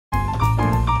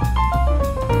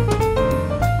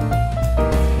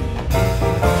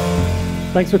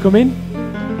Thanks for coming.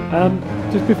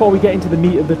 Just before we get into the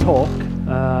meat of the talk,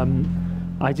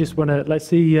 I just want to, let's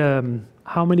see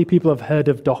how many people have heard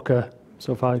of Docker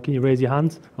so far. Can you raise your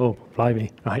hands? Oh,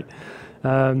 blimey, right.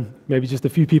 Maybe just a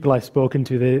few people I've spoken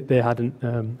to, they hadn't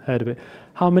heard of it.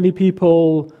 How many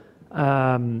people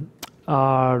are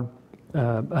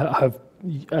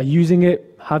using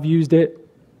it, have used it?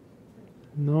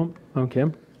 No? Okay.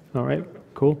 All right.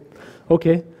 Cool.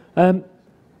 Okay.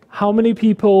 How many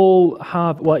people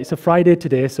have, well, it's a Friday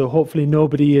today, so hopefully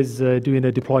nobody is doing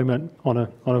a deployment on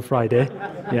a Friday.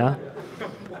 Yeah.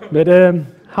 But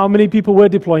how many people were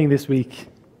deploying this week?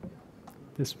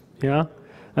 Yeah.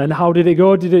 And how did it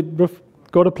go? Did it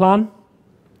go to plan?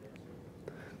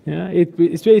 Yeah,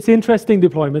 it's interesting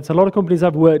deployments. A lot of companies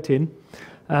I've worked in,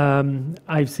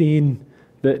 I've seen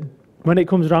that when it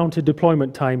comes down to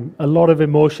deployment time, a lot of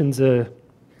emotions are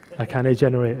kind of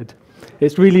generated.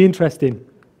 It's really interesting.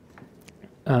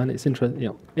 And it's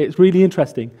interesting, it's really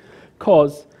interesting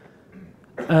because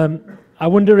I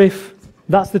wonder if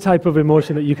that's the type of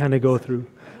emotion that you kind of go through.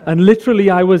 And literally,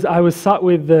 I was sat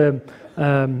with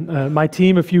my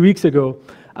team a few weeks ago,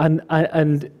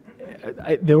 and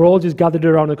they were all just gathered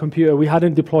around a computer. We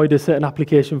hadn't deployed a certain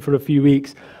application for a few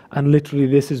weeks, and literally,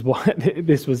 this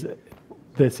was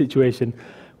the situation.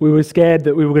 We were scared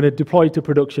that we were going to deploy to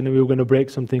production and we were going to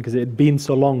break something because it had been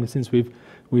so long since we've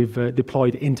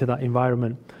deployed into that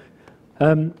environment.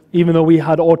 Even though we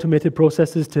had automated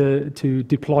processes to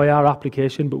deploy our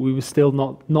application, but we were still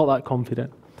not that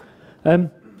confident.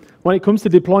 When it comes to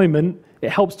deployment,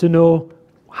 it helps to know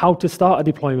how to start a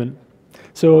deployment.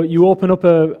 So you open up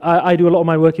I do a lot of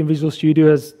my work in Visual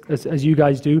Studio as you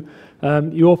guys do.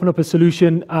 You open up a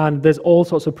solution and there's all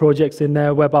sorts of projects in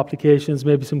there, web applications,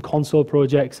 maybe some console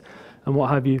projects and what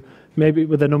have you. Maybe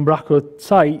with an Umbraco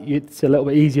site, it's a little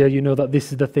bit easier. You know that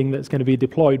this is the thing that's going to be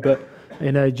deployed, but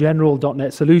in a general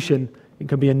 .NET solution, it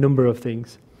can be a number of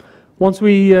things. Once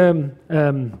we got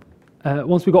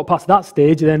past that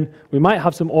stage, then we might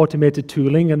have some automated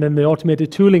tooling, and then the automated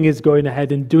tooling is going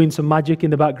ahead and doing some magic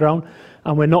in the background,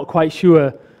 and we're not quite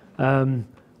sure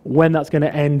when that's going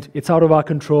to end. It's out of our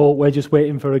control. We're just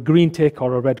waiting for a green tick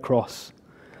or a red cross.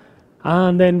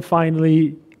 And then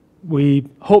finally, we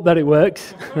hope that it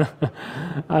works.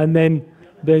 And then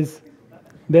there's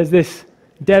this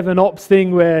dev and ops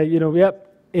thing where,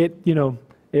 it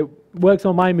works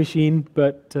on my machine,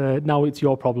 but now it's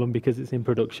your problem because it's in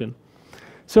production.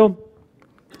 So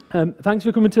thanks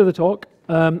for coming to the talk.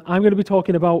 I'm going to be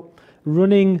talking about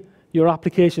running your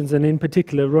applications, and in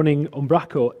particular running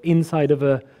Umbraco inside of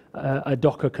a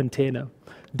Docker container.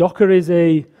 Docker is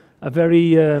a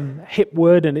very hip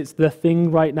word, and it's the thing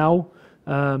right now.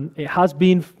 It has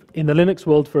been in the Linux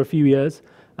world for a few years.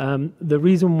 The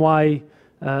reason why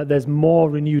there's more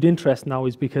renewed interest now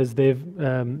is because they're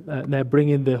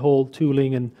bringing the whole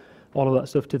tooling and all of that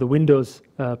stuff to the Windows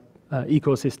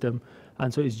ecosystem,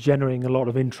 and so it's generating a lot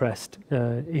of interest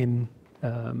in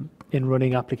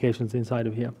running applications inside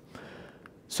of here.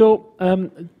 So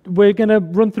we're going to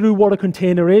run through what a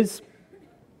container is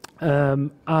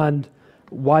and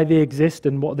why they exist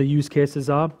and what the use cases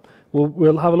are.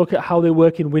 We'll have a look at how they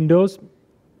work in Windows.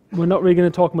 We're not really going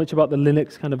to talk much about the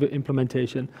Linux kind of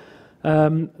implementation.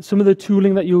 Some of the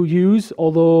tooling that you'll use,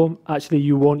 although actually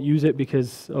you won't use it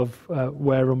because of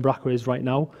where Umbraco is right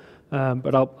now,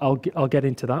 but I'll get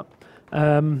into that.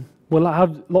 We'll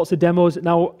have lots of demos.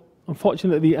 Now,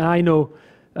 unfortunately, I know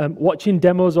watching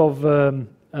demos of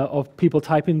people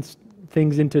typing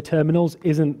things into terminals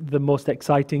isn't the most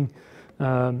exciting,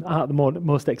 aren't the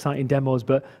most exciting demos,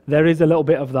 but there is a little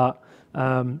bit of that.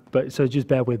 So just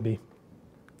bear with me.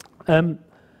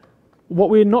 What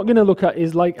we're not going to look at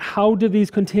is how do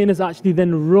these containers actually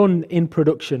then run in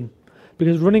production?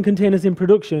 Because running containers in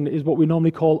production is what we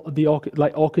normally call the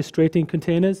orchestrating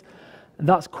containers.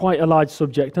 That's quite a large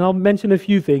subject, and I'll mention a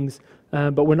few things,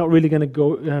 but we're not really going to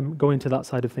go into that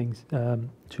side of things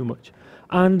too much.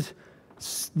 And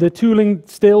the tooling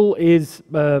still is,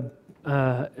 well,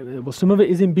 some of it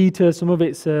is in beta, some of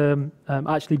it's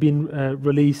actually been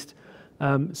released.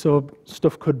 So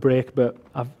stuff could break, but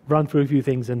I've run through a few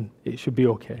things and it should be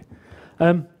okay.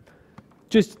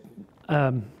 It's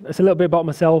a little bit about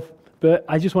myself, but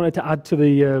I just wanted to add to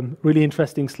the really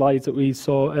interesting slides that we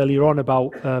saw earlier on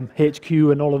about HQ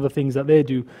and all of the things that they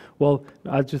do. Well,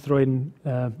 I'll just throw in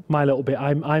my little bit.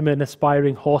 I'm an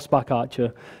aspiring horseback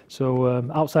archer. So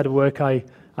outside of work, I'm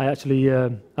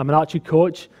an archery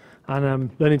coach, and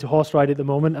I'm learning to horse ride at the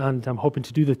moment, and I'm hoping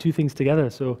to do the two things together.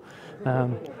 So.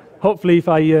 Hopefully, if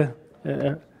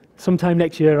sometime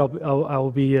next year,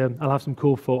 I'll have some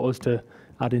cool photos to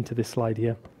add into this slide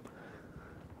here.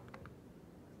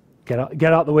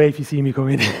 Get out the way if you see me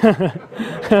coming.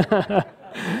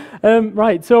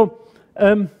 Right, so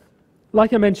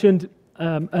like I mentioned,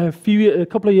 a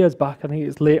couple of years back, I think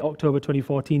it's late October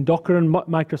 2014, Docker and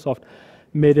Microsoft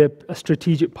made a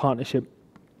strategic partnership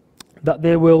that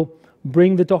they will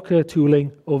bring the Docker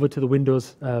tooling over to the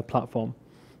Windows platform.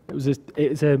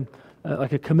 It's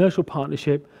like a commercial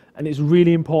partnership, and it's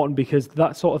really important because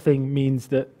that sort of thing means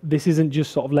that this isn't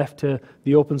just sort of left to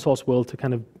the open source world to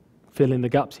kind of fill in the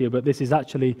gaps here, but this is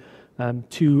actually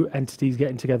two entities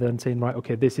getting together and saying, right,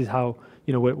 okay, this is how,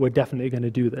 we're definitely going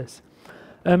to do this.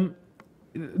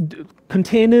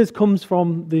 Containers comes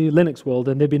from the Linux world,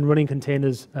 and they've been running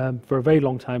containers for a very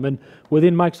long time. And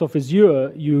within Microsoft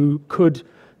Azure, you could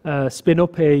spin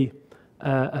up a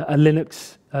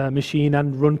Linux machine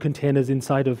and run containers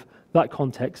inside of that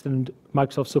context, and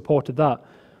Microsoft supported that.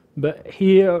 But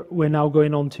here we're now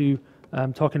going on to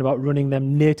talking about running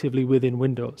them natively within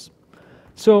Windows.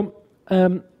 So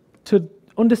to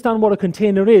understand what a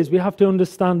container is, we have to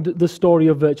understand the story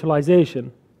of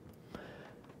virtualization.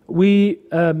 We,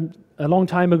 a long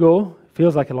time ago,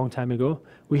 feels like a long time ago,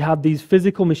 we had these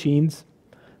physical machines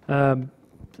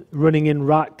running in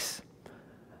racks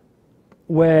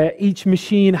where each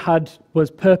machine was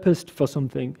purposed for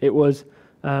something. It was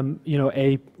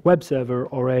a web server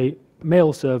or a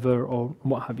mail server or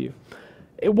what have you.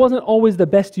 It wasn't always the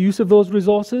best use of those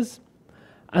resources.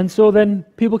 And so then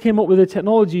people came up with a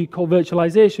technology called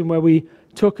virtualization, where we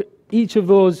took each of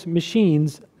those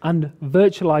machines and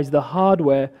virtualized the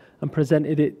hardware and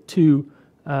presented it to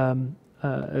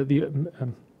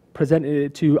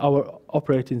our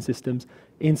operating systems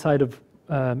inside of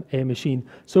a machine.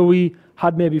 So we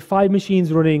had maybe 5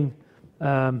 machines running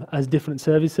as different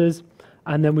services,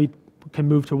 and then we can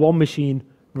move to one machine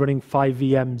running 5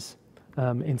 VMs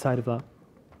inside of that.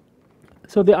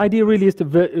 So the idea really is to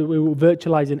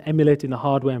virtualize and emulating the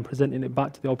hardware and presenting it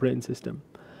back to the operating system.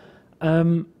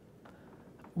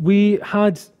 We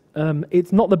had,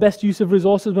 it's not the best use of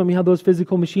resources when we had those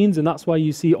physical machines, and that's why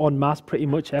you see en masse pretty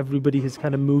much everybody has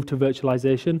kind of moved to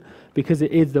virtualization, because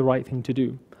it is the right thing to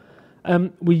do.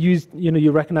 We used,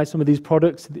 you recognize some of these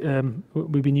products.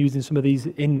 We've been using some of these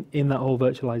in that whole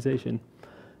virtualization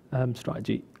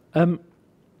strategy.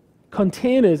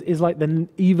 Containers is like the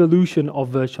evolution of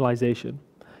virtualization.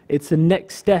 It's the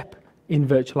next step in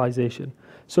virtualization.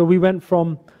 So we went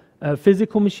from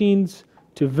physical machines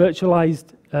to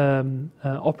virtualized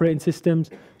operating systems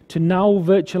to now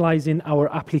virtualizing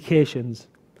our applications.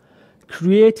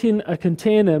 Creating a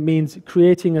container means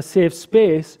creating a safe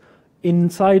space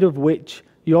inside of which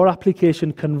your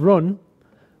application can run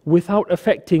without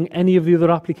affecting any of the other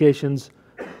applications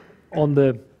on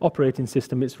the operating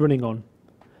system it's running on,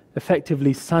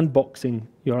 effectively sandboxing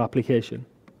your application.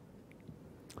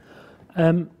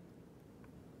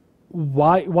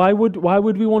 Why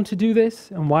would we want to do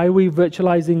this, and why are we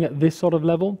virtualizing at this sort of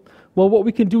level? Well, what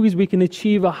we can do is we can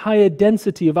achieve a higher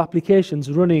density of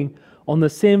applications running on the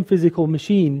same physical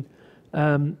machine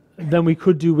than we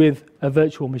could do with a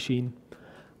virtual machine,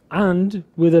 and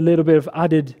with a little bit of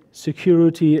added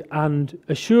security and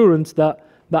assurance that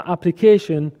that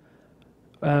application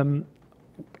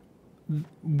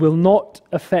will not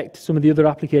affect some of the other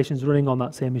applications running on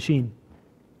that same machine.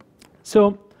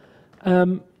 So,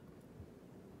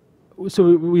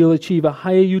 we'll achieve a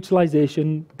higher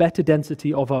utilization, better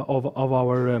density of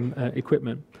our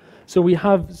equipment. So we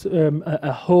have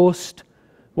a host,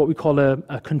 what we call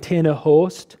a container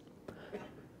host.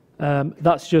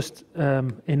 That's just,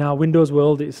 in our Windows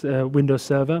world, it's a Windows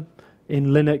Server. In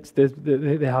Linux,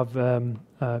 they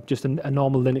have just a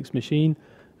normal Linux machine,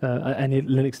 any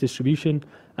Linux distribution.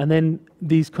 And then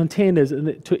these containers,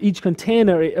 and to each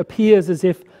container, it appears as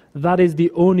if that is the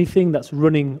only thing that's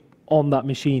running on that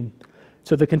machine.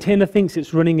 So the container thinks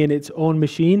it's running in its own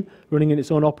machine, running in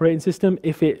its own operating system.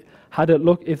 If it had a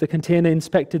look, if the container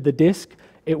inspected the disk,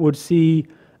 it would see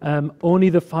only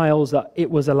the files that it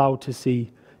was allowed to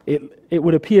see. It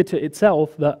would appear to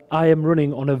itself that I am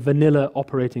running on a vanilla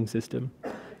operating system,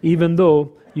 even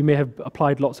though you may have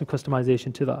applied lots of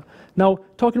customization to that. Now,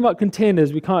 talking about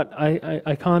containers,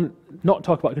 I can't not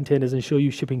talk about containers and show you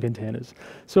shipping containers.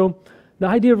 So the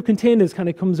idea of containers kind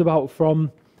of comes about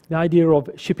from the idea of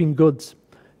shipping goods.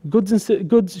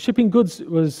 Shipping goods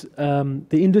was, the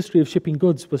industry of shipping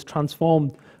goods was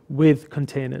transformed with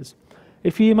containers.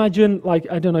 If you imagine, like,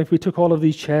 I don't know, if we took all of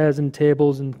these chairs and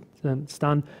tables and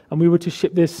stand, and we were to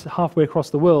ship this halfway across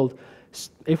the world,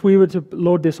 if we were to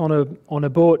load this on a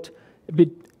boat, it'd be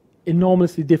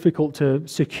enormously difficult to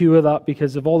secure that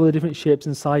because of all the different shapes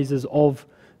and sizes of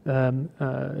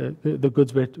the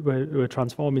goods we're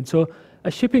transforming. So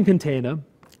a shipping container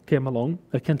came along,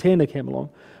 a container came along,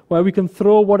 where we can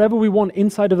throw whatever we want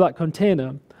inside of that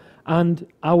container, and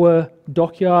our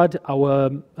dockyard, our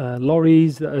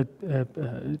lorries that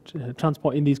are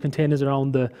transporting these containers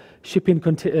around, the shipping,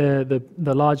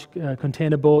 the large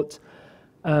container boats,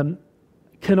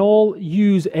 can all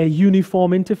use a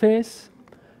uniform interface.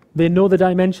 They know the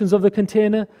dimensions of the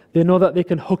container. They know that they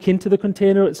can hook into the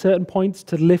container at certain points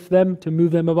to lift them, to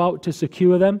move them about, to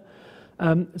secure them.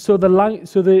 So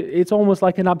it's almost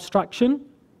like an abstraction.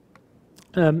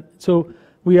 So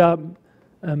we are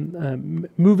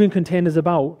moving containers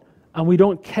about, and we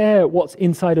don't care what's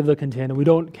inside of the container. We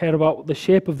don't care about the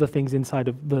shape of the things inside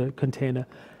of the container.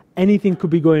 Anything could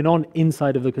be going on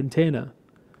inside of the container.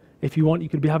 If you want, you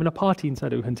could be having a party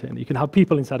inside of a container. You can have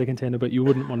people inside a container, but you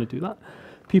wouldn't want to do that.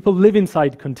 People live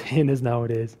inside containers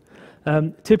nowadays.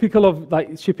 Typical of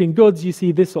like shipping goods, you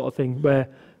see this sort of thing where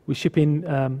we're shipping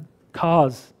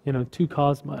cars, 2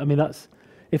 cars. I mean,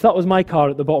 if that was my car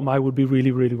at the bottom, I would be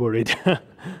really, really worried.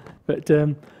 But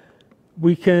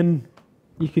you can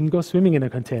go swimming in a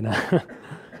container.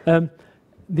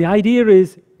 The idea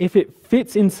is, if it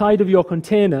fits inside of your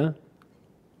container,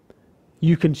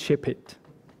 you can ship it,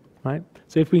 right?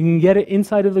 So if we can get it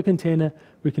inside of the container,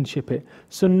 we can ship it.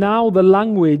 So now the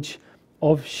language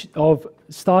of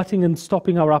starting and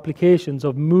stopping our applications,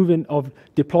 of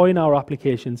deploying our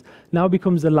applications, now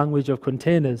becomes the language of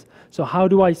containers. So how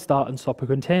do I start and stop a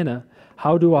container?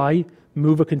 How do I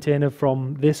move a container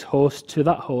from this host to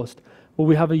that host? Well,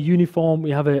 we have a uniform,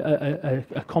 we have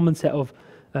a common set of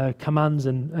commands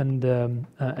and an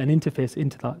interface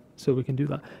into that, so we can do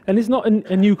that. And it's not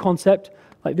a new concept.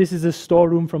 Like, this is a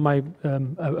storeroom from my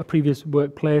a previous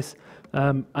workplace,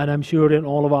 and I'm sure in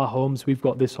all of our homes we've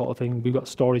got this sort of thing. We've got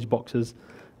storage boxes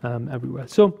everywhere.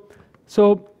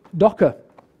 So Docker.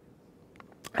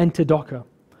 Enter Docker.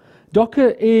 Docker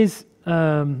is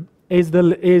the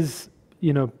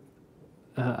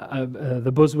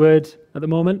buzzword at the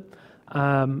moment,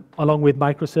 along with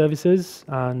microservices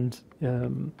and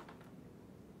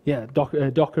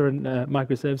Docker and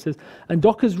microservices. And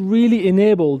Docker's really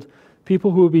enabled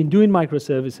people who have been doing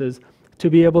microservices to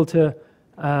be able to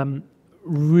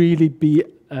really be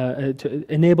to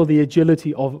enable the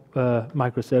agility of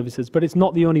microservices. But it's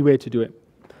not the only way to do it.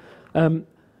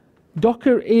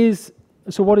 Docker is,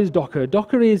 so what is Docker?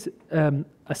 Docker is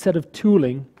a set of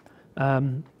tooling.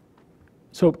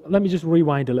 So let me just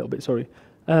rewind a little bit, sorry.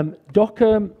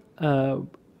 Docker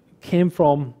came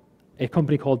from a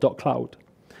company called .cloud.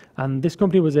 And this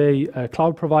company was a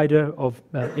cloud provider of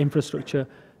infrastructure,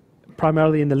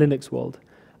 primarily in the Linux world.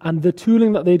 And the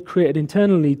tooling that they'd created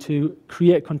internally to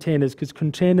create containers, because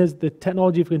containers, the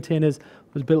technology for containers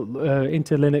was built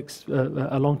into Linux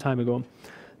a long time ago,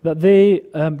 that they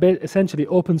essentially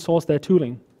open sourced their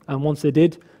tooling. And once they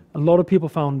did, a lot of people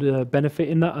found benefit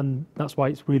in that, and that's why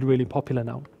it's really, really popular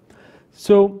now.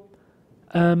 So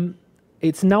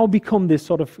it's now become this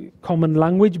sort of common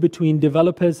language between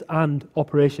developers and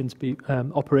operations.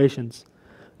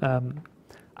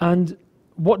 And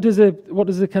what does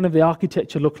the kind of the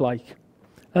architecture look like?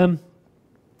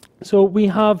 So we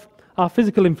have our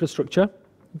physical infrastructure,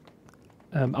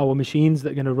 our machines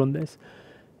that are going to run this.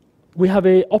 We have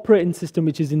an operating system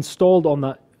which is installed on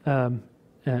that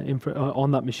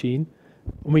on that machine,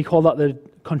 and we call that the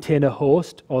container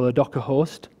host or the Docker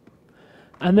host.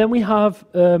 And then we have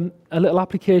a little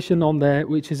application on there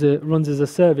which runs as a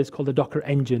service called the Docker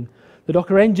engine. The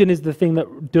Docker engine is the thing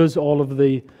that does all of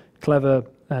the clever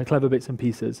bits and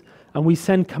pieces, and we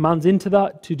send commands into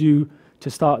that to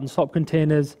start and stop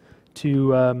containers,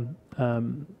 and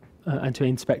to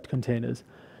inspect containers.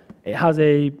 It has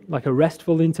a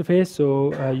RESTful interface,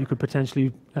 so you could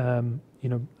potentially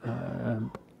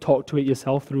talk to it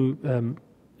yourself through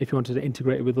if you wanted to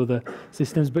integrate it with other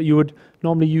systems. But you would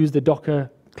normally use the Docker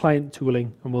client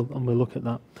tooling, and we'll look at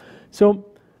that. So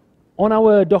on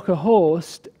our Docker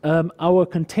host, our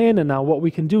container now, what we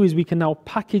can do is we can now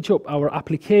package up our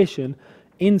application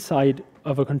inside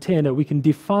of a container. We can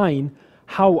define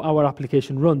how our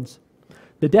application runs.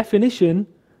 The definition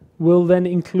will then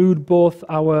include both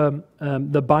our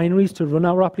the binaries to run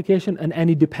our application and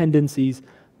any dependencies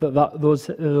that those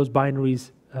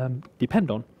binaries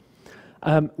depend on.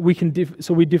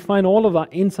 So we define all of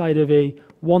that inside of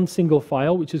one single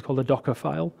file, which is called a Docker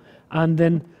file, and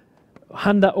then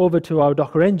hand that over to our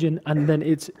Docker engine, and then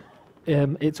it's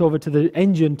over to the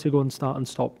engine to go and start and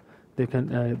stop the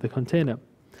container.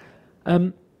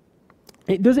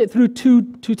 It does it through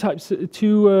two types.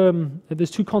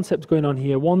 There's two concepts going on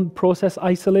here. One, process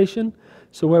isolation,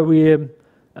 so where we're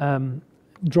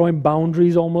drawing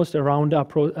boundaries almost around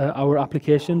our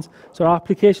applications. So our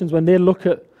applications, when they look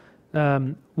at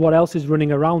what else is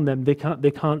running around them, they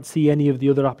can't see any of the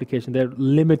other application. They're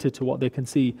limited to what they can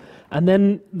see. And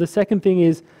then the second thing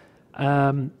is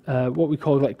what we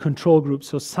call like control groups.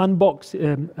 So sandbox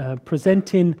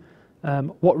presenting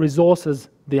what resources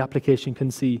the application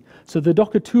can see. So the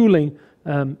Docker tooling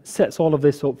sets all of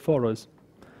this up for us.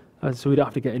 So we don't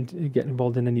have to get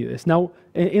involved in any of this. Now,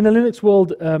 in the Linux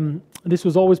world, this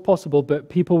was always possible, but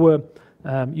people were,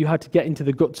 you had to get into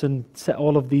the guts and set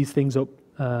all of these things up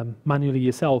manually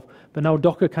yourself. But now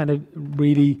Docker kind of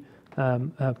really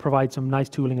provides some nice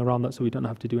tooling around that, so we don't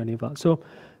have to do any of that. So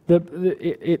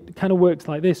it kind of works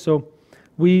like this. So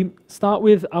we start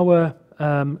with our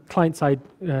client-side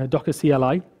Docker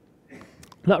CLI.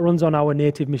 That runs on our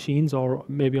native machines, or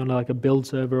maybe on like a build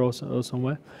server or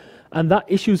somewhere. And that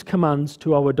issues commands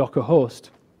to our Docker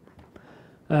host.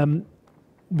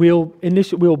 We'll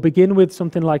begin with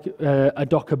something like a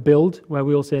Docker build, where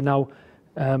we'll say, now,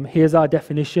 here's our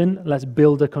definition, let's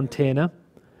build a container.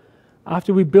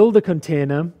 After we build a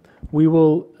container, we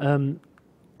will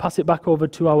pass it back over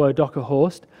to our Docker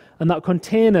host, and that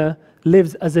container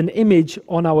lives as an image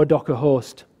on our Docker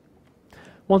host.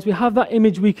 Once we have that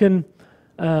image, we can,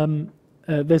 the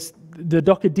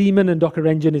Docker daemon and Docker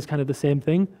engine is kind of the same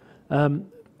thing.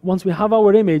 Once we have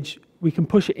our image, we can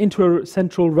push it into a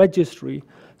central registry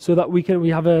so that we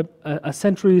have a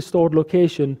centrally stored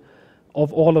location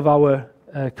of all of our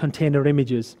container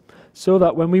images. So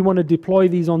that when we want to deploy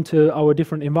these onto our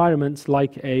different environments,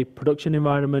 like a production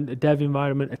environment, a dev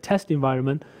environment, a test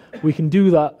environment, we can do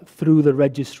that through the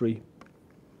registry.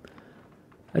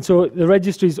 And so the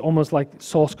registry is almost like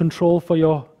source control for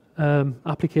your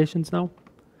applications now.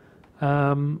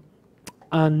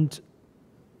 And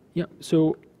yeah,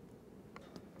 so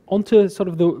onto sort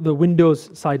of the Windows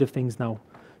side of things now.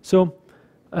 So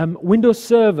Windows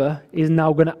Server is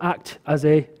now going to act as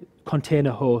a container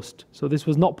host. So this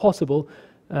was not possible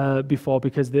before,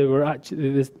 because they were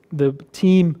actually the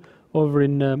team over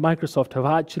in Microsoft have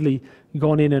actually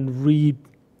gone in and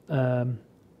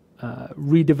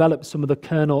redeveloped some of the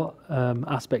kernel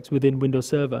aspects within Windows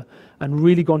Server and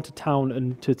really gone to town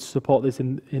and to support this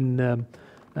in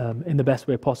the best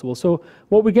way possible. So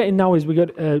what we're getting now is we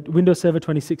got Windows Server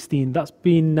 2016. That's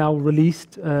been now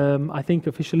released, I think,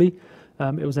 officially.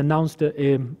 It was announced at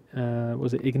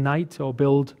was it Ignite or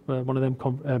Build, one of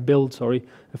them, Build, sorry,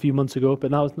 a few months ago, but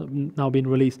now it's now been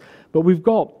released. But we've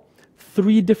got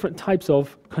 3 different types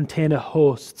of container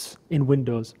hosts in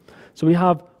Windows. So we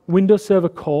have Windows Server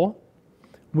Core,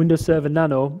 Windows Server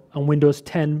Nano, and Windows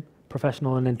 10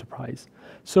 Professional and Enterprise.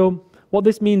 So what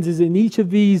this means is in each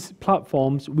of these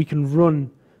platforms, we can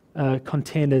run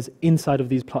containers inside of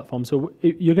these platforms. So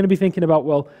you're going to be thinking about,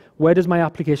 well, where does my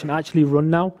application actually run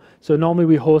now? So normally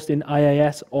we host in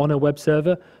IIS on a web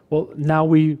server. Well, now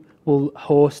we will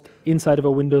host inside of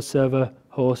a Windows Server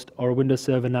host or a Windows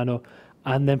Server Nano,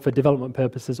 and then for development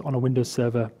purposes on a Windows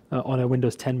Server, on a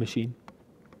Windows 10 machine.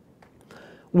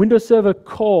 Windows Server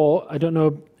Core, I don't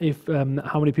know if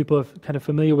how many people are kind of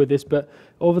familiar with this, but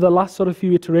over the last sort of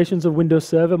few iterations of Windows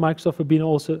Server, Microsoft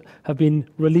have been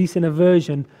releasing a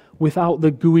version without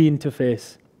the GUI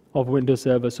interface of Windows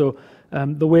Server. So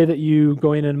the way that you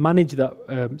go in and manage that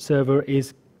server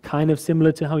is kind of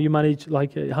similar to how you manage,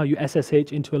 like how you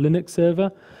SSH into a Linux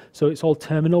server. So it's all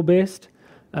terminal based.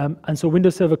 And so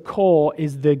Windows Server Core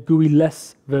is the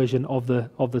GUI-less version of the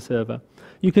server.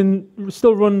 You can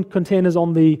still run containers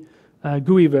on the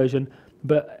GUI version,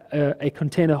 but a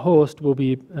container host will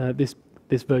be this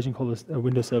version called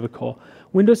Windows Server Core.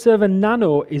 Windows Server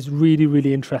Nano is really,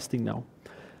 really interesting now.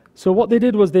 So what they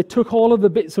did was they took all of the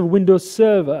bits of Windows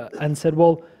Server and said,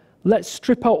 well, let's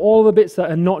strip out all the bits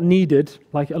that are not needed,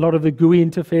 like a lot of the GUI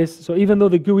interface. So even though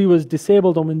the GUI was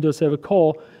disabled on Windows Server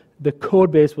Core, the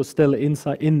code base was still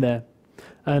in there.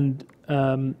 And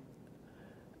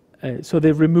so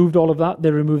they've removed all of that.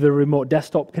 They removed the remote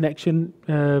desktop connection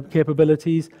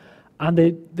capabilities, and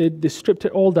they stripped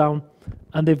it all down,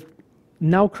 and they've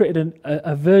now created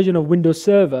a version of Windows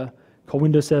Server called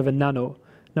Windows Server Nano.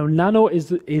 Now, Nano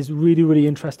is really, really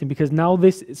interesting because now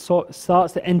this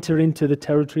starts to enter into the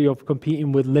territory of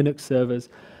competing with Linux servers.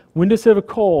 Windows Server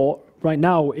Core right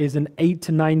now is an 8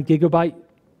 to 9 gigabyte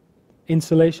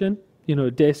installation,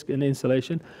 disk and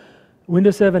installation.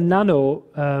 Windows Server Nano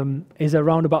is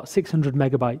around about 600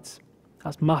 megabytes.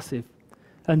 That's massive.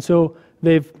 And so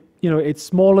it's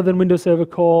smaller than Windows Server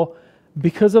Core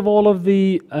because of all of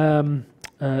the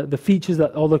features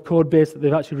all the code base that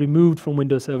they've actually removed from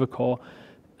Windows Server Core.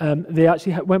 They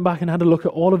actually went back and had a look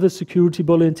at all of the security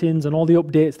bulletins and all the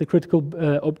updates, the critical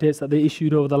updates that they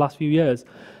issued over the last few years,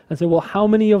 and said, well, how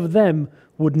many of them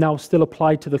would now still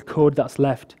apply to the code that's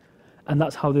left? and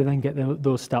that's how they then get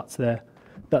those stats there.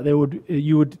 That there'd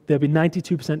be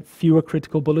 92% fewer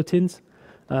critical bulletins.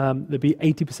 There'd be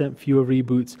 80% fewer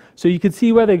reboots. So you can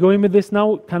see where they're going with this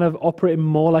now, kind of operating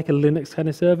more like a Linux kind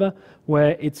of server,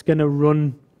 where it's going to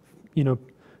run,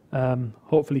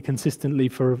 hopefully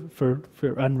consistently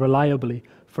and reliably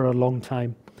for a long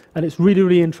time. And it's really,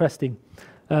 really interesting.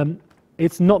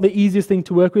 It's not the easiest thing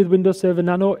to work with, Windows Server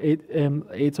Nano.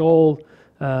 It's all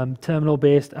terminal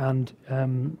based, and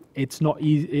it's not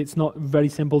easy. It's not very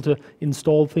simple to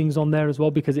install things on there as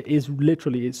well, because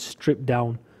it's stripped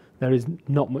down. There is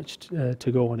not much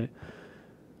to go on it.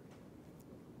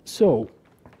 So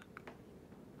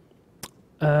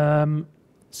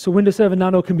Windows Server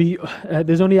Nano can be,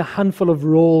 there's only a handful of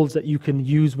roles that you can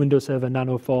use Windows Server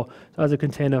Nano for. So as a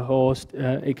container host,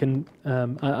 it can,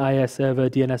 IIS server,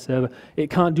 DNS server.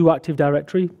 It can't do Active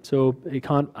Directory, so it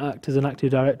can't act as an Active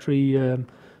Directory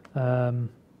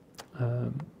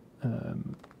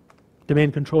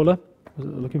domain controller, was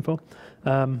it looking for.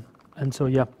 And so,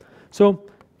 yeah. So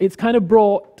it's kind of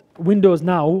brought Windows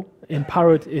now in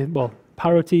parity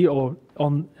or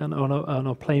on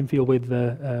a playing field with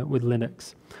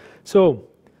Linux. So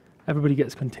everybody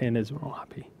gets containers, we're all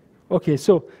happy. Okay,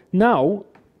 so now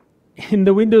in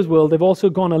the Windows world, they've also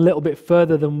gone a little bit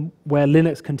further than where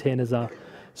Linux containers are.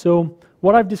 So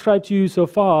what I've described to you so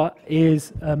far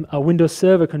is our Windows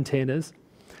Server containers,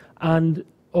 and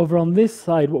over on this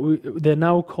side, they're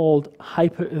now called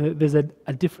there's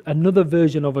another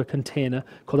version of a container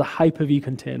called a Hyper-V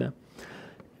container.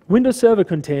 Windows Server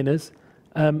containers,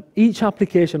 each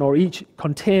application or each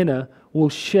container will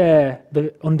share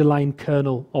the underlying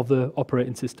kernel of the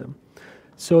operating system.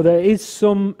 So there is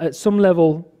at some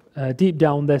level, deep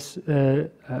down, there's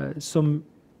some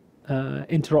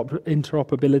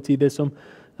interoperability. There's some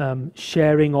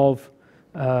sharing of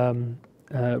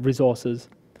resources.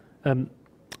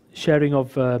 Sharing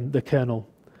of the kernel.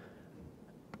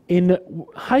 In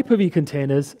Hyper-V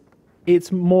containers,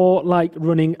 it's more like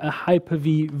running a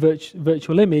Hyper-V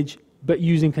virtual image, but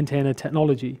using container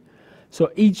technology.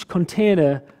 So each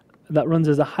container that runs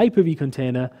as a Hyper-V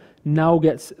container now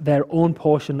gets their own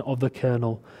portion of the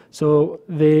kernel. So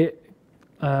they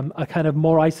are kind of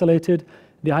more isolated.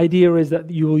 The idea is that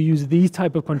you will use these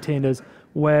type of containers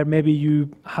where maybe you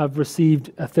have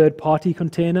received a third-party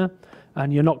container,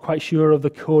 and you're not quite sure of the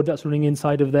code that's running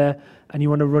inside of there, and you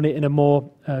want to run it in a more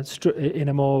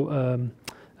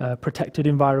protected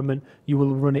environment, you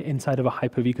will run it inside of a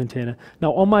Hyper-V container.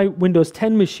 Now, on my Windows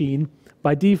 10 machine,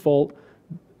 by default,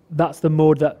 that's the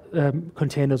mode that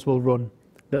containers will run.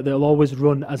 That they'll always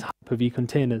run as Hyper-V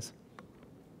containers.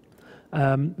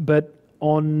 But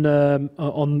on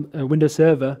Windows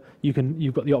Server,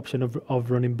 you've got the option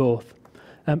of running both.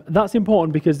 That's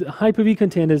important because Hyper-V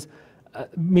containers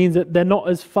means that they're not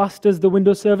as fast as the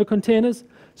Windows Server containers.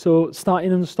 So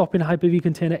starting and stopping a Hyper-V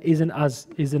container isn't as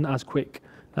quick,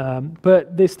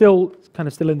 but they're still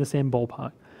in the same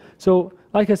ballpark. So,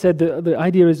 like I said, the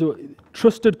idea is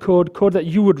trusted code that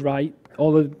you would write,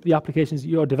 all of the applications that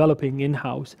you're developing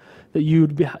in-house, that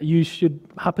you should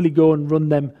happily go and run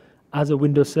them as a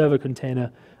Windows Server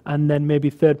container, and then maybe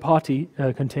third-party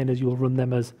containers you'll run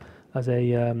them as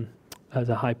a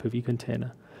Hyper-V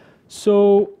container.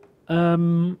 So.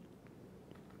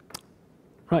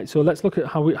 Right, so let's look at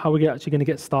how we're actually going to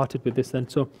get started with this then.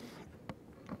 So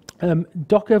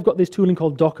Docker, I've got this tooling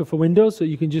called Docker for Windows. So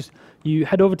you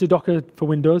head over to Docker for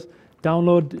Windows,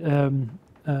 download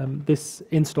this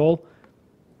install,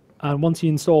 and once you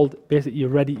installed, basically you're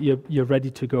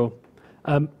ready to go.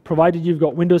 Provided you've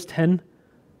got Windows 10,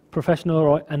 Professional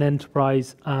or an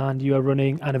Enterprise, and you are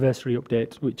running Anniversary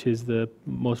Update, which is the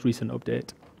most recent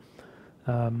update.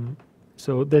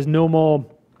 So there's no more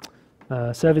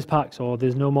service packs, or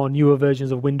there's no more newer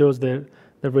versions of Windows. They're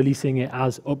releasing it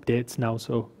as updates now.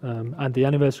 So and the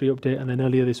Anniversary Update, and then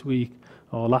earlier this week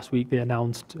or last week they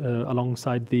announced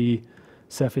alongside the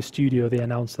Surface Studio, they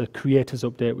announced the Creators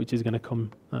Update, which is going to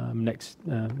come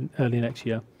early next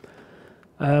year.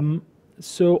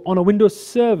 So on a Windows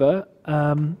Server,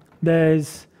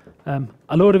 there's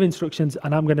a load of instructions,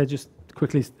 and I'm going to just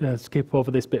quickly skip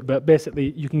over this bit, but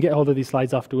basically you can get hold of these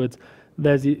slides afterwards.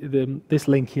 There's this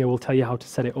link here will tell you how to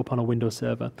set it up on a Windows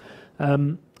Server.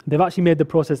 They've actually made the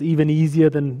process even easier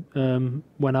than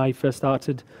when I first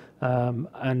started,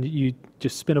 and you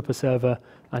just spin up a server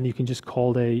and you can just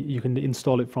you can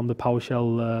install it from the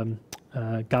PowerShell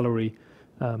gallery,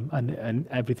 and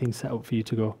everything's set up for you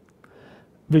to go.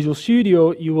 Visual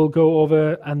Studio, you will go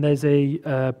over, and there's a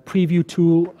preview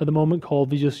tool at the moment called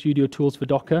Visual Studio Tools for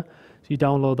Docker. So you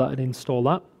download that and install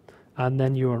that, and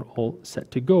then you're all set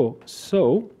to go.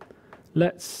 So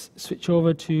let's switch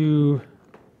over to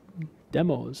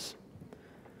demos.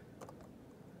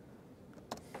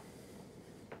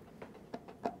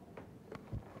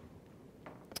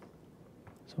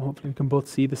 So hopefully we can both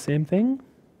see the same thing.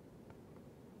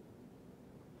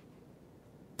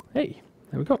 Hey,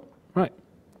 there we go. Right.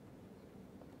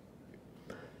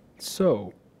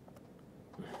 So,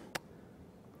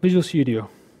 Visual Studio.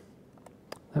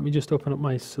 Let me just open up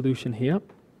my solution here.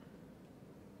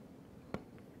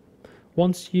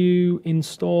 Once you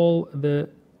install the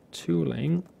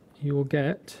tooling, you will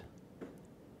get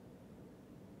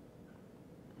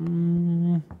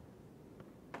things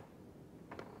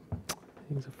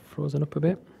have frozen up a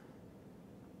bit.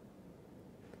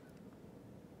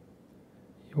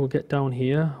 You will get down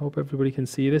here. Hope everybody can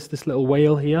see this. This little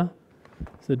whale here.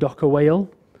 It's the Docker whale.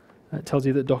 It tells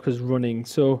you that Docker's running.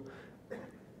 So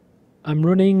I'm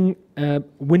running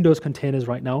Windows containers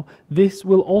right now. This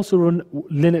will also run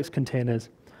Linux containers.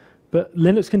 But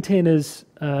Linux containers,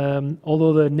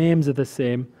 although the names are the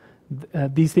same,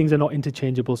 these things are not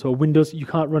interchangeable. So Windows, you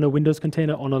can't run a Windows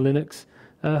container on a Linux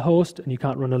host, and you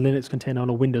can't run a Linux container on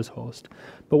a Windows host.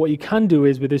 But what you can do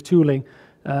is with this tooling,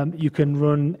 you can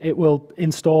run, it will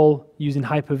install using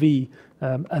Hyper-V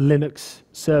a Linux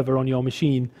server on your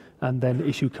machine and then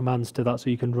issue commands to that so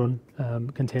you can run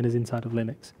containers inside of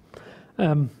Linux.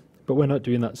 But we're not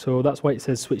doing that, so that's why it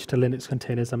says switch to Linux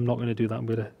containers. I'm not going to do that. I'm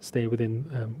going to stay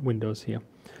within Windows here.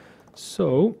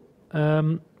 So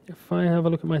if I have a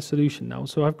look at my solution now,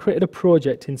 so I've created a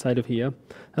project inside of here,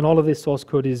 and all of this source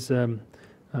code is will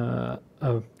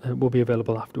be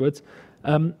available afterwards.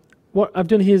 What I've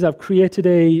done here is I've created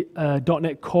a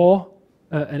 .NET Core,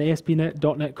 an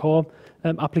ASP.NET Core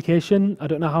application. I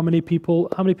don't know how many people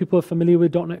are familiar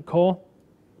with .NET Core.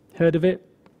 Heard of it?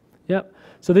 Yep.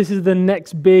 So this is the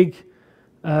next big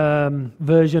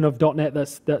version of .NET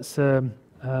that's well,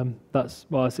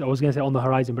 I was going to say on the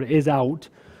horizon, but it is out.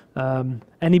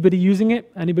 Anybody using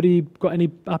it? Anybody got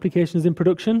any applications in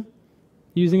production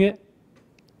using it?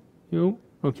 You?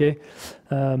 Okay.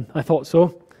 I thought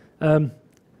so.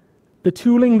 The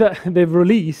tooling that they've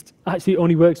released actually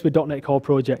only works with .NET Core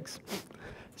projects.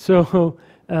 So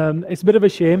it's a bit of a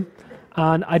shame,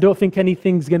 and I don't think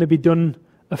anything's going to be done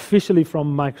officially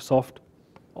from Microsoft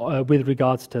with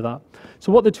regards to that.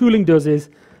 So what the tooling does is,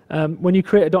 when you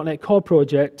create a .NET Core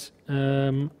project,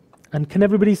 and can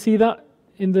everybody see that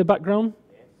in the background?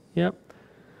 Yeah.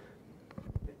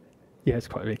 Yeah, it's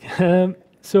quite big.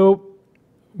 So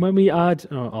when we add,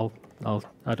 I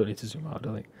don't need to zoom out,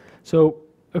 I think. So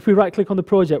if we right-click on the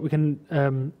project, we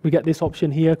can we get this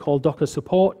option here called Docker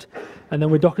Support, and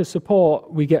then with Docker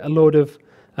Support, we get a load of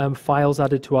files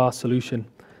added to our solution.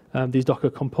 These Docker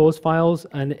Compose files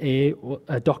and a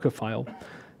Docker file.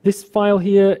 This file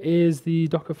here is the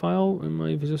Docker file when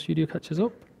my Visual Studio catches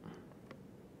up.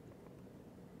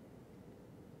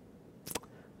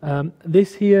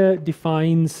 This here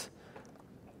defines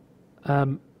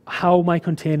how my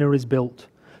container is built.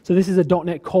 So this is a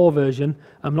 .NET Core version.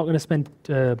 I'm not going to spend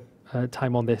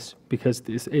time on this because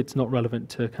it's not relevant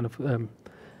to kind of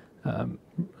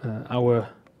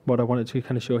what I wanted to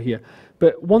kind of show here.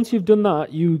 But once you've done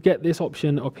that, you get this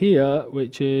option up here,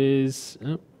 which is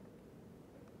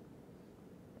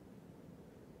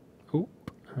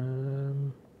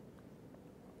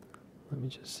let me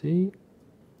just see.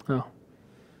 Oh,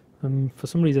 for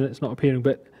some reason it's not appearing,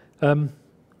 but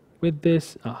with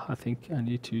this, I think I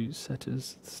need to set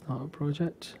as start a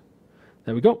project.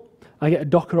 There we go. I get a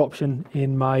Docker option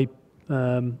in my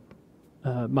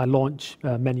my launch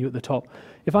menu at the top.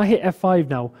 If I hit F5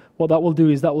 now, what that will do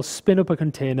is that will spin up a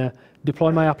container,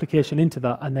 deploy my application into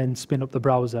that, and then spin up the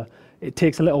browser. It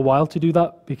takes a little while to do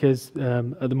that because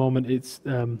at the moment it's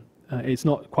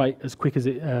not quite as quick as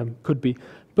it could be.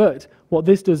 But what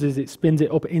this does is it spins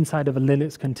it up inside of a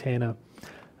Linux container.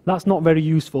 That's not very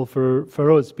useful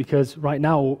for us because right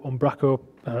now Umbraco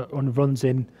runs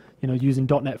in using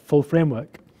 .NET full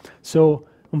framework. So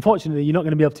unfortunately, you're not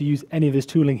going to be able to use any of this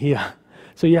tooling here.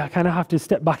 So yeah, I kind of have to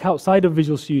step back outside of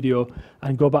Visual Studio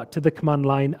and go back to the command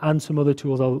line and some other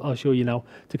tools I'll show you now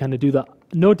to kind of do that.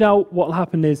 No doubt what will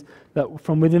happen is that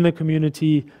from within the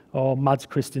community, or Mads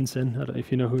Christensen, I don't know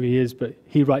if you know who he is, but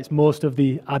he writes most of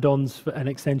the add-ons and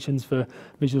extensions for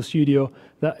Visual Studio,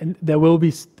 that there will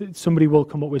be, somebody will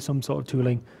come up with some sort of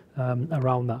tooling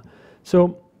around that.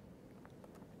 So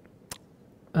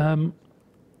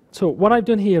what I've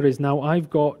done here is now I've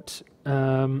got,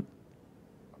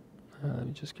 let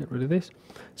me just get rid of this.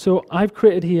 So I've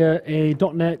created here a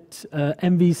 .NET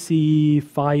MVC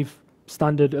 5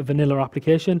 standard vanilla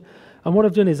application. And what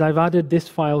I've done is I've added this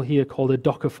file here called a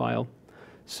Docker file.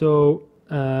 So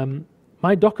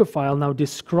my Docker file now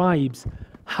describes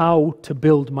how to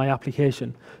build my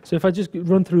application. So if I just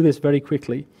run through this very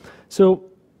quickly. So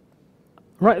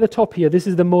right at the top here, this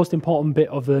is the most important bit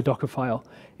of the Docker file.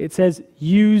 It says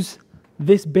use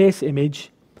this base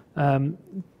image, as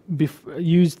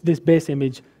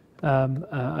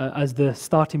the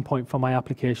starting point for my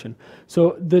application.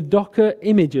 So the Docker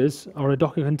images, or a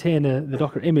Docker container, the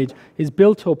Docker image, is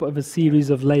built up of a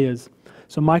series of layers.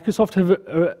 So Microsoft have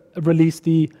released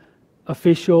the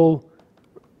official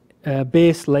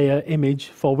base layer image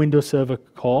for Windows Server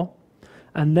Core.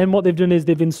 And then what they've done is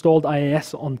they've installed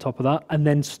IIS on top of that, and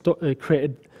then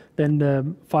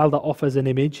filed that off as an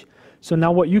image. So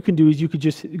now what you can do is you could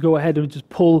just go ahead and just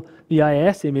pull the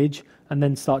IIS image and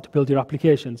then start to build your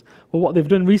applications. But what they've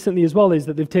done recently as well is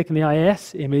that they've taken the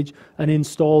IIS image and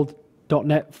installed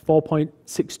 .NET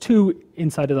 4.62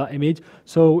 inside of that image.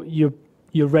 So you're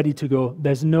ready to go.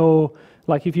 There's no,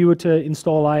 like if you were to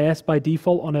install IIS by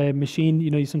default on a machine,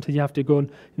 sometimes you have to go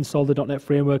and install the .NET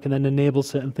framework and then enable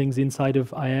certain things inside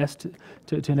of IIS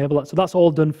to enable that. So that's all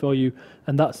done for you,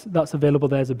 and that's available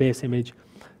there as a base image.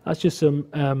 That's just some.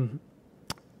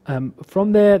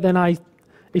 From there, then I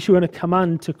issue a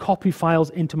command to copy files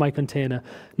into my container.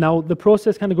 Now the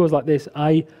process kind of goes like this.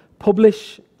 I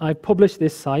publish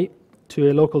this site to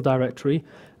a local directory,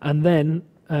 and then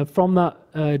from that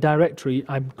directory,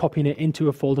 I'm copying it into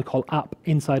a folder called app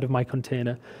inside of my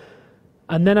container.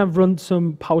 And then I've run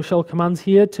some PowerShell commands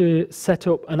here to set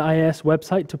up an IIS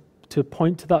website to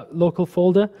point to that local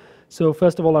folder. So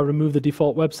first of all, I remove the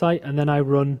default website, and then I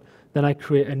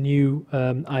create a new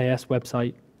IIS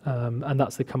website, and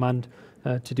that's the command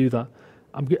to do that.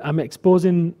 I'm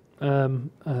exposing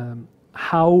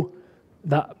how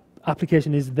that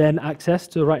application is then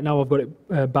accessed. So right now I've got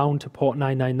it bound to port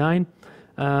 999.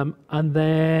 And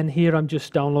then here I'm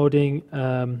just downloading,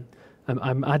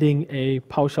 I'm adding a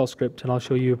PowerShell script, and I'll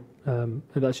show you,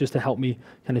 that's just to help me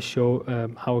kind of show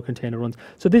how a container runs.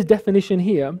 So this definition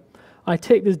here, I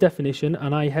take this definition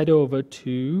and I head over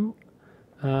to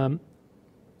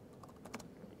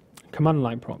command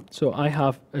line prompt. So I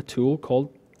have a tool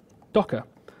called Docker.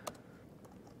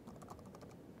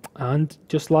 And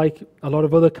just like a lot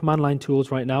of other command line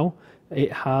tools right now,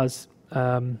 it has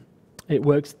it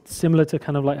works similar to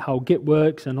kind of like how Git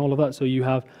works and all of that. So you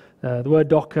have the word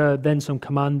Docker, then some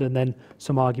command, and then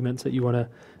some arguments that you want to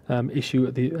issue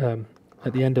at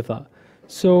the end of that.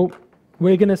 So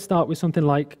we're going to start with something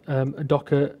like a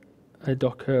Docker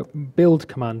build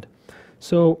command.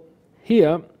 So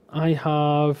here I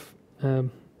have,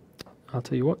 I'll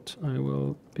tell you what, I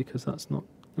will, because that's not,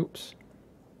 oops.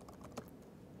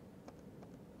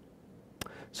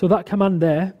 So that command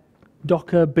there,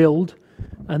 Docker build,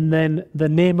 and then the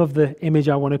name of the image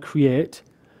I want to create,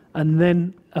 and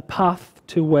then a path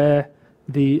to where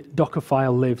the Docker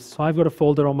file lives. So I've got a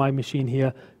folder on my machine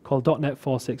here called .NET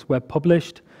 4.6 Web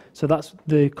Published. So that's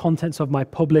the contents of my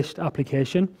published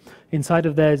application. Inside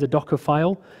of there is a Docker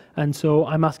file, and so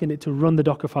I'm asking it to run the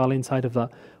Docker file inside of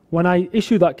that. When I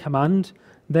issue that command,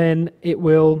 then it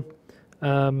will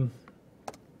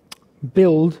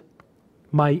build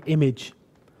my image.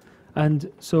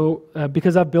 And so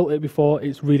because I've built it before,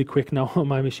 it's really quick now on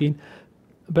my machine.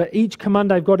 But each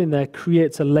command I've got in there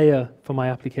creates a layer for my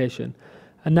application.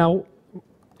 And now,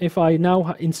 if I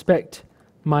now inspect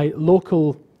my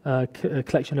local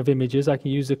collection of images, I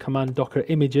can use the command docker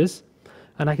images.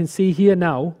 And I can see here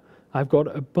now, I've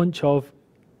got a bunch of,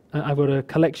 I've got a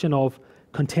collection of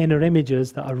container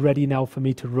images that are ready now for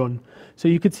me to run. So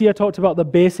you could see I talked about the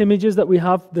base images that we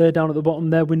have there down at the bottom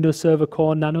there, Windows Server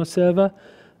Core Nano Server.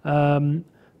 The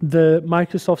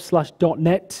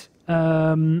Microsoft/.NET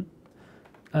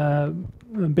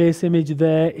base image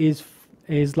there is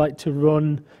like to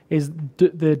run, is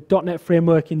the .NET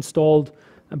framework installed,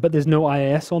 but there's no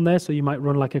IIS on there, so you might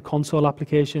run like a console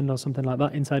application or something like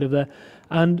that inside of there.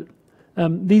 And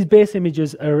these base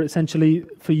images are essentially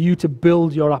for you to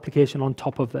build your application on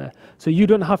top of there. So you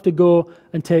don't have to go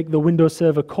and take the Windows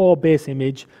Server Core base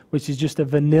image, which is just a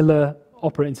vanilla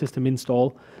operating system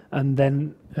install, and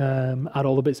then add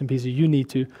all the bits and pieces you need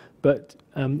to, but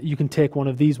you can take one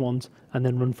of these ones and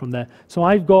then run from there. So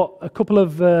I've got a couple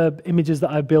of images that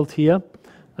I've built here,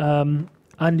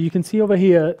 and you can see over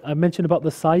here, I mentioned about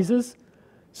the sizes.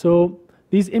 So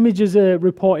these images are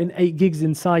reporting 8 gigs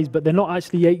in size, but they're not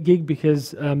actually 8 gig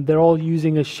because they're all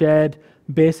using a shared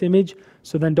base image.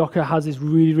 So then Docker has this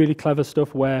really, really clever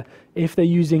stuff where if they're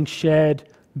using shared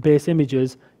base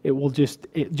images,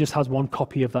 it just has one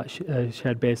copy of that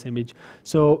shared base image.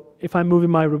 So if I'm moving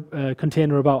my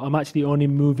container about, I'm actually only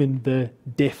moving the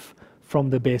diff from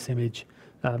the base image.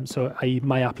 So i.e.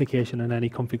 my application and any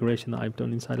configuration that I've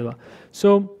done inside of that.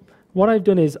 So what I've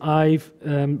done is I've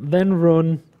then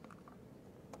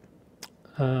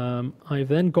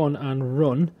gone and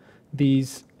run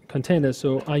these containers.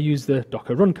 So I use the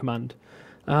docker run command,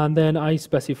 and then I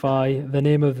specify the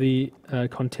name of the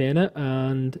container,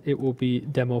 and it will be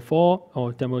demo4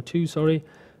 or demo2, sorry.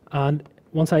 And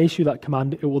once I issue that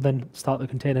command, it will then start the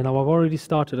container. Now I've already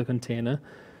started a container,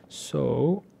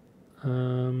 so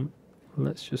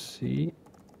let's just see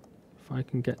if I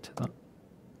can get to that.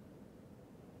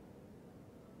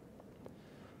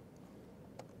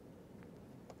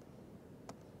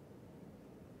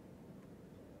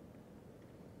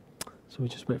 So we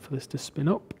just wait for this to spin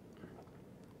up.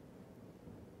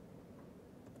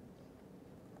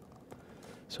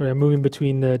 Sorry, I'm moving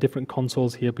between different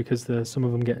consoles here because some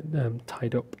of them get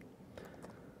tied up.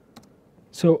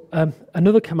 So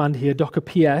another command here, docker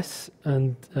ps,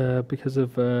 and because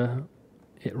of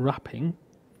it wrapping,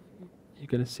 you're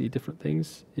going to see different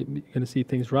things. You're going to see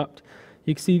things wrapped.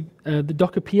 You can see the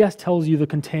docker ps tells you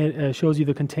shows you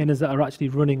the containers that are actually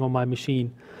running on my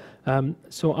machine.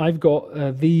 So I've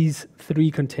got these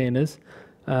 3 containers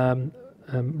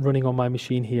running on my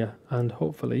machine here, and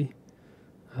hopefully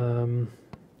that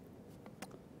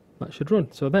should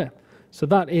run. So there. So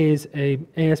that is a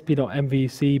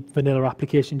ASP.MVC vanilla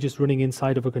application just running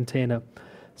inside of a container.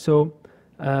 So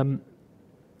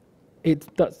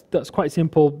that's quite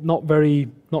simple, not very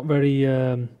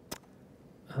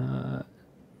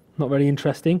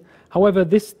interesting. However,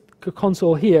 this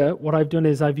console here, what I've done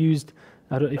is I've used,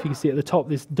 I don't know if you can see at the top,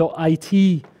 this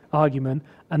 .it argument,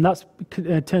 and that's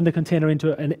turned the container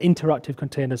into an interactive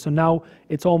container. So now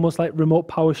it's almost like remote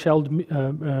PowerShelled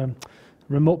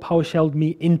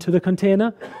me into the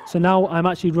container. So now I'm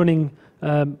actually running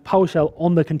PowerShell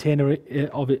on the container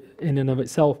of it in and of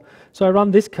itself. So I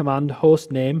ran this command,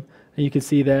 host name, and you can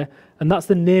see there, and that's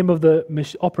the name of the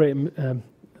operating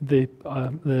the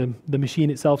machine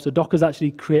itself. So Docker's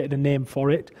actually created a name for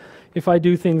it. If I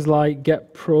do things like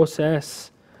get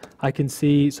process, I can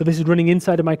see, so this is running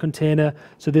inside of my container,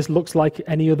 so this looks like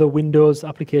any other Windows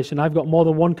application. I've got more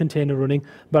than one container running,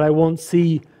 but I won't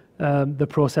see the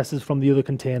processes from the other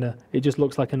container. It just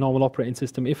looks like a normal operating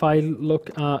system. If I look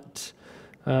at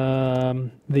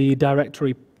the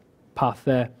directory path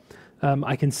there,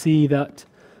 I can see that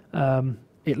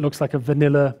it looks like a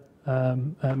vanilla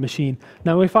machine.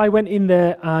 Now, if I went in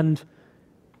there and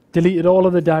deleted all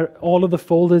of the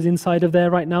folders inside of there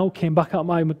right now, came back out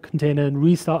my container and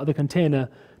restarted the container,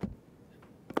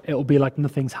 it'll be like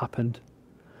nothing's happened.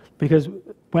 Because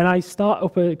when I start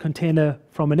up a container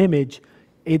from an image,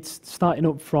 it's starting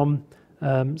up from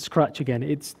scratch again.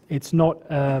 It's not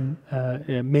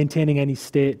maintaining any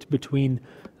state between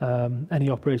any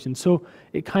operations. So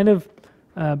it kind of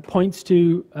points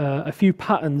to a few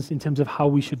patterns in terms of how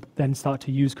we should then start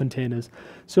to use containers.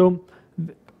 So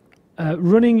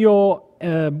running your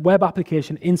web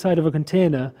application inside of a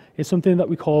container is something that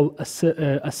we call a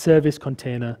service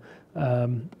container.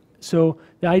 So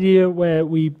the idea where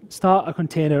we start a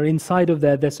container inside of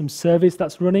there's some service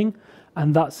that's running,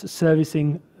 and that's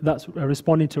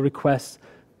responding to requests,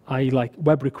 i.e. like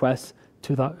web requests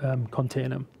to that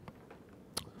container,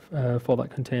 for that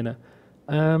container.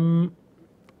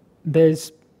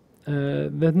 There's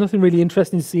nothing really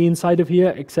interesting to see inside of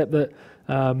here except that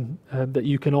that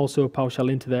you can also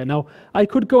PowerShell into there. Now, I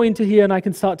could go into here and I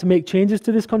can start to make changes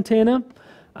to this container,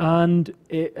 and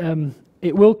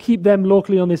it will keep them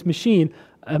locally on this machine,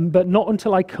 but not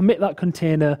until I commit that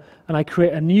container and I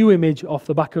create a new image off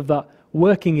the back of that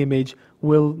working image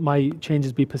will my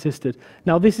changes be persisted.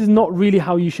 Now, this is not really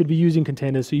how you should be using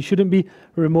containers, so you shouldn't be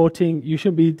remoting, you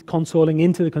shouldn't be consoling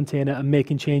into the container and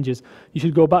making changes. You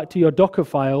should go back to your Docker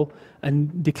file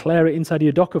and declare it inside of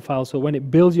your Docker file, so when it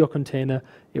builds your container,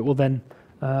 it will then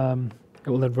run,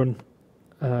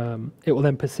 it will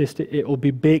then persist, it will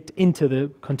be baked into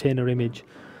the container image.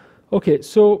 Okay,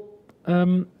 so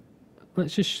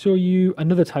let's just show you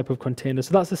another type of container.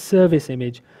 So that's a service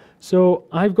image. So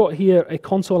I've got here a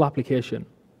console application.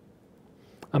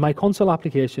 And my console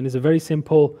application is a very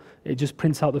simple, it just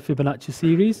prints out the Fibonacci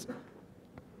series,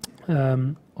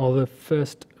 or the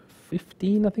first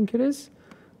 15, I think it is.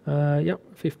 Yep,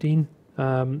 15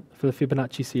 for the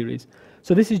Fibonacci series.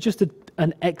 So this is just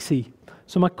an exe.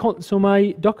 So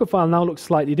my Docker file now looks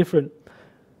slightly different.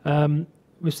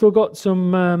 We've still got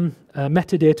some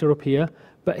metadata up here,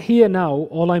 but here now,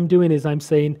 all I'm doing is I'm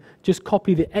saying, just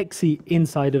copy the exe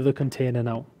inside of the container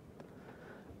now.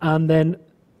 And then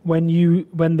when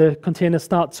the container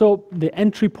starts up, the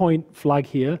entry point flag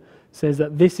here says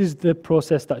that this is the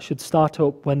process that should start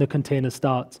up when the container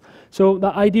starts. So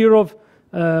the idea of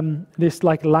this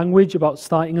like language about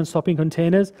starting and stopping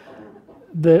containers,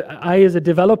 I as a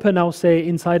developer now say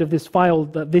inside of this file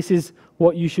that this is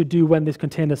what you should do when this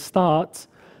container starts.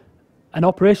 An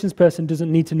operations person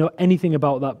doesn't need to know anything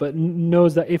about that, but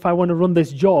knows that if I want to run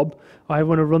this job, or I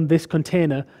want to run this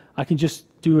container, I can just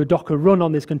do a Docker run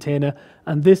on this container,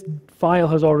 and this file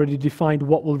has already defined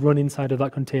what will run inside of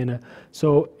that container.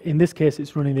 So in this case,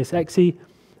 it's running this exe,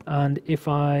 and if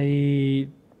I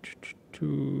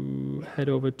head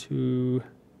over to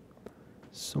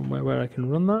somewhere where I can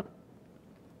run that.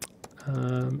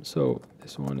 So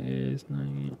this one is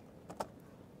 9.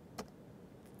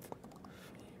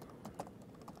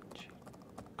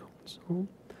 Console.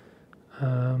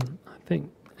 I think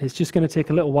it's just going to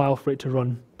take a little while for it to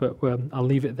run, but I'll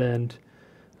leave it there,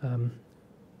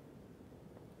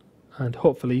 and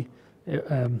hopefully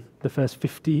the first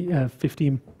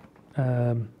 15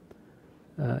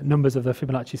 numbers of the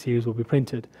Fibonacci series will be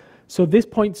printed. So this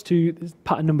points to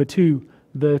pattern number 2,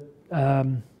 the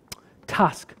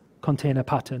task container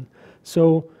pattern.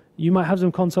 So you might have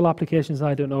some console applications,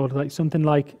 I don't know, like something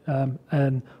like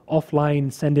an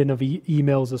offline sending of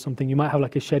emails or something. You might have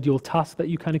like a scheduled task that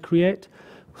you kind of create.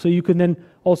 So you can then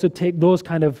also take those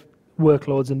kind of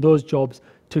workloads and those jobs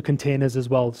to containers as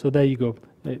well. So there you go.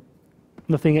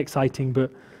 Nothing exciting,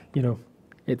 but you know,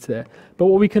 it's there. But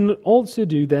what we can also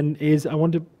do then is, I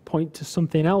want to point to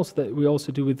something else that we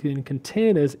also do within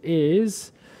containers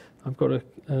is, I've got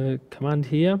a command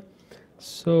here.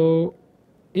 So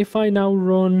if I now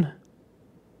run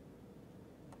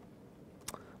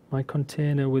my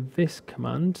container with this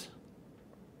command,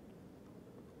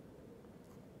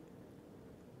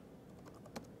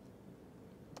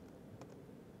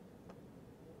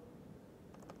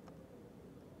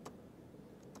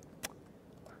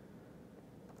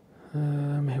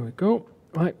 here we go.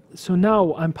 Right, so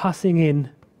now I'm passing in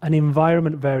an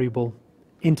environment variable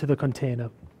into the container.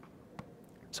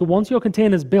 So once your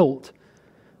container is built,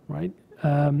 right,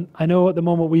 I know at the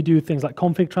moment we do things like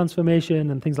config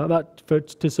transformation and things like that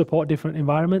to support different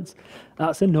environments.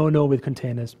 That's a no-no with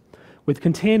containers. With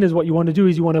containers, what you want to do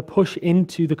is you want to push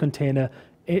into the container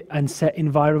and set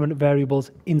environment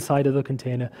variables inside of the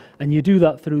container. And you do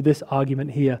that through this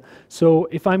argument here. So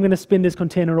if I'm going to spin this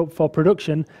container up for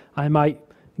production, I might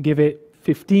give it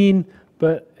 15,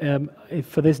 but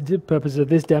for this purpose of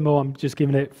this demo, I'm just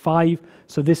giving it 5.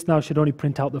 So this now should only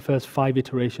print out the first 5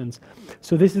 iterations.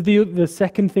 So this is the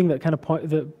second thing that kind of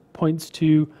points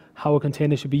to how a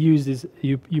container should be used is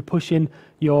you push in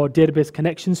your database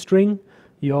connection string,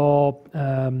 your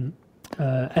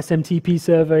SMTP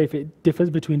server, if it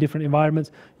differs between different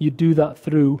environments, you do that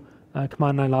through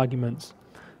command line arguments.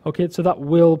 Okay, so that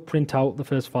will print out the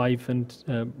first 5,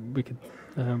 and we can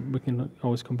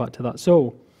always come back to that.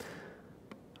 So,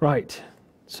 right.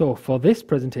 So for this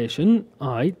presentation,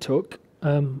 I took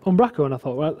Umbraco, and I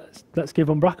thought, well, let's give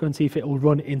Umbraco and see if it will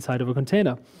run inside of a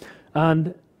container.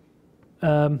 And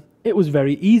it was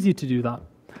very easy to do that.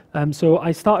 So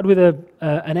I started with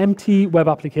an empty web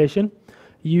application,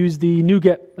 used the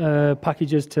NuGet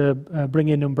packages to bring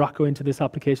in Umbraco into this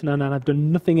application, and I've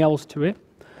done nothing else to it.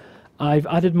 I've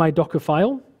added my Docker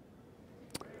file,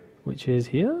 which is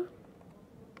here.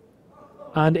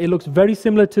 And it looks very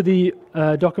similar to the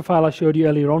Docker file I showed you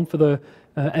earlier on for the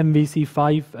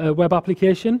MVC5 web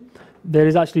application. There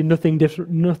is actually nothing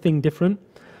different.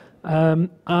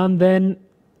 And then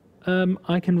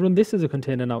I can run this as a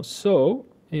container now. So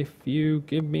if you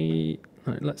give me,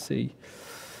 right, let's see,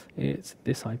 it's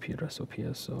this IP address up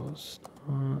here. So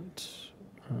start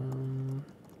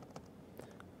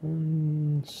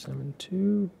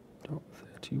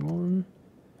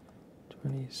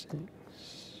 172.31.26.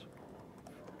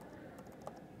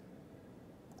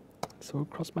 So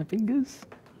cross my fingers,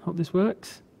 hope this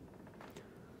works.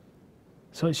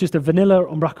 So it's just a vanilla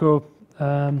Umbraco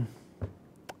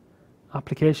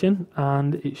application,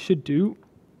 and it should do,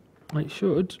 we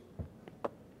should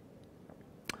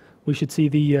see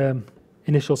the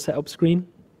initial setup screen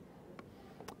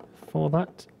for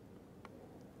that.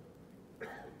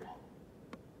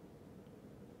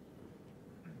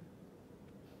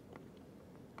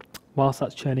 Whilst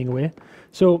that's churning away.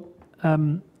 So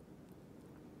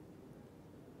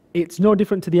it's no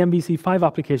different to the MVC5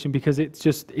 application because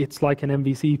it's like an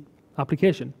MVC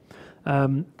application.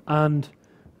 Right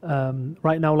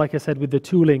now, like I said, with the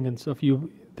tooling and stuff, you'll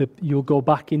go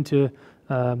back into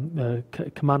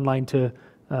command line to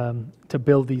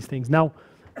build these things. Now,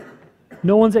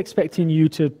 no one's expecting you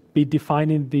to be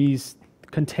defining these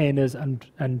containers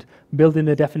and building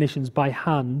the definitions by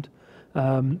hand.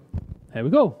 There we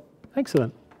go.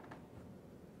 Excellent.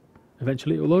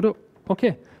 Eventually it will load up.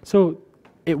 Okay, so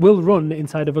it will run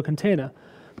inside of a container.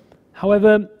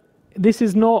 However, this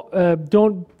is not,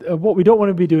 what we don't want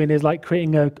to be doing is like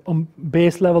creating a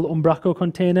base level Umbraco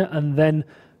container and then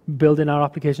building our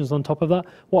applications on top of that.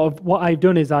 What I've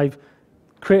done is I've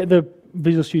created the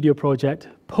Visual Studio project,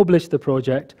 published the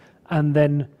project, and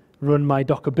then run my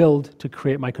Docker build to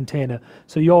create my container.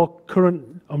 So your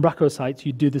current Umbraco sites,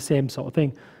 you do the same sort of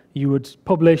thing. You would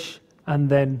publish, and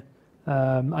then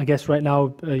I guess right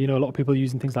now, a lot of people are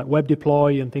using things like web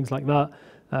deploy and things like that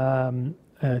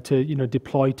to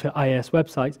deploy to IIS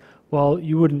websites. Well,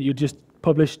 you wouldn't. You'd just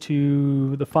publish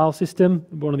to the file system,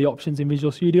 one of the options in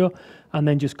Visual Studio, and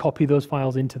then just copy those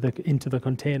files into the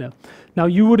container. Now,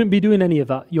 you wouldn't be doing any of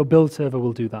that. Your build server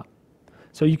will do that.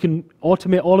 So you can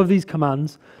automate all of these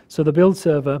commands, so the build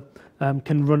server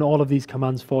can run all of these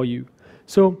commands for you.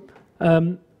 So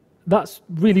that's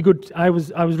really good. I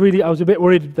was a bit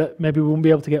worried that maybe we won't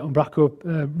be able to get Umbraco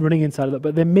running inside of that,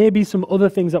 but there may be some other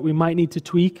things that we might need to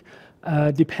tweak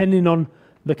depending on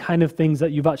the kind of things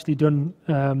that you've actually done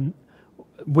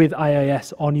with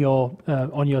IIS on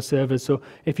your servers. So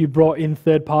if you brought in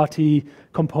third-party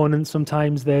components,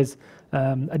 sometimes there's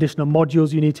additional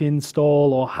modules you need to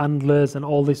install or handlers and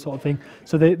all this sort of thing.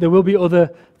 So there will be other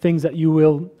things that you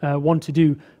will want to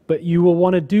do, but you will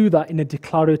want to do that in a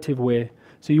declarative way.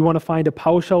 So you want to find a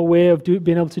PowerShell way of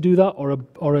being able to do that, or a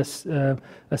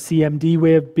CMD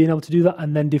way of being able to do that,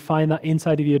 and then define that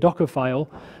inside of your Docker file.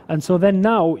 And so then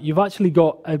now you've actually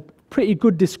got a pretty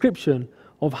good description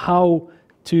of how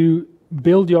to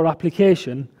build your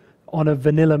application on a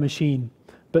vanilla machine,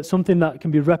 but something that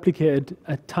can be replicated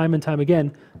time and time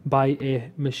again by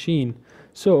a machine.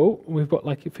 So we've got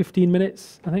like 15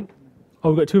 minutes, I think. Oh,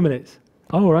 we've got 2 minutes.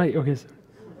 Oh, right. Okay. So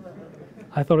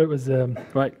I thought it was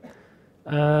right.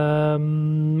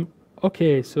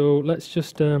 Okay, so let's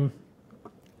just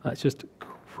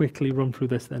quickly run through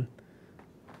this then.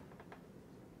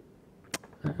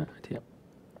 Yeah.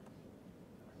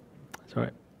 Sorry.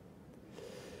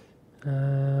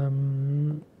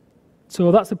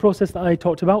 So that's the process that I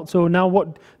talked about. So now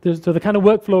so the kind of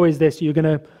workflow is this: you're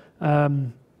going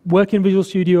to work in Visual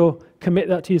Studio, commit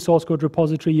that to your source code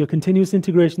repository. Your continuous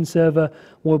integration server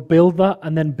will build that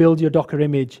and then build your Docker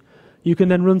image. You can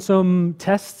then run some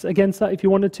tests against that if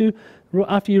you wanted to.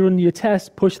 After you run your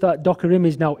test, push that Docker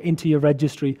image now into your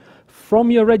registry. From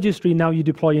your registry, now you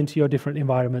deploy into your different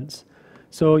environments.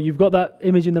 So you've got that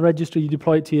image in the registry, you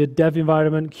deploy it to your dev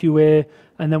environment, QA,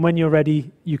 and then when you're ready,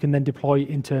 you can then deploy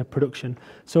into production.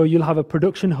 So you'll have a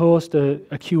production host, a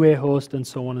QA host, and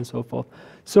so on and so forth.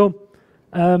 So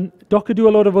Docker do a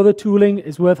lot of other tooling.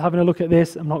 It's worth having a look at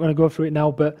this. I'm not going to go through it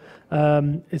now, but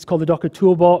it's called the Docker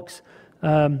Toolbox.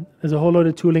 There's a whole load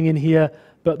of tooling in here,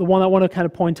 but the one I want to kind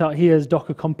of point out here is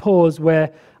Docker Compose,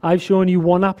 where I've shown you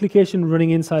one application running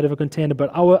inside of a container, but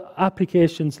our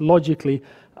applications logically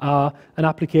are an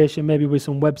application maybe with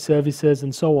some web services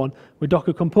and so on. With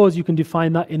Docker Compose, you can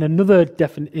define that in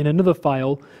another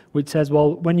file, which says,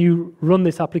 well, when you run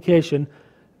this application,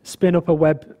 spin up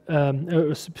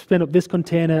spin up this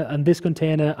container and this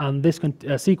container and this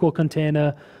SQL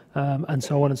container, and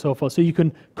so on and so forth. So you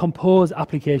can compose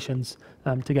applications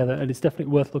together, and it's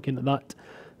definitely worth looking at that.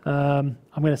 I'm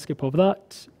going to skip over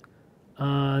that,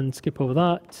 and skip over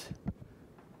that,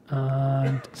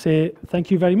 and say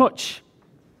thank you very much.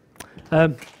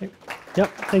 Yep,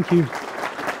 thank you.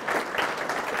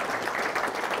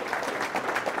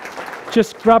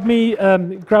 Just grab me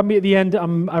at the end.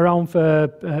 I'm around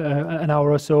for an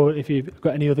hour or so if you've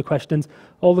got any other questions.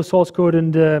 All the source code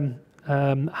and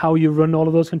how you run all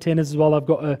of those containers as well, I've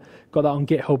got that on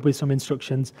GitHub with some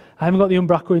instructions. I haven't got the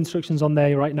Umbraco instructions on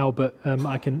there right now, but I'm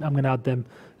going to add them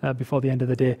before the end of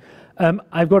the day.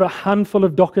 I've got a handful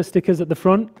of Docker stickers at the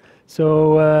front,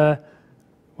 so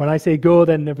when I say go,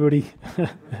 then everybody,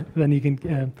 then you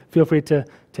can feel free to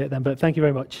take them. But thank you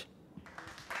very much.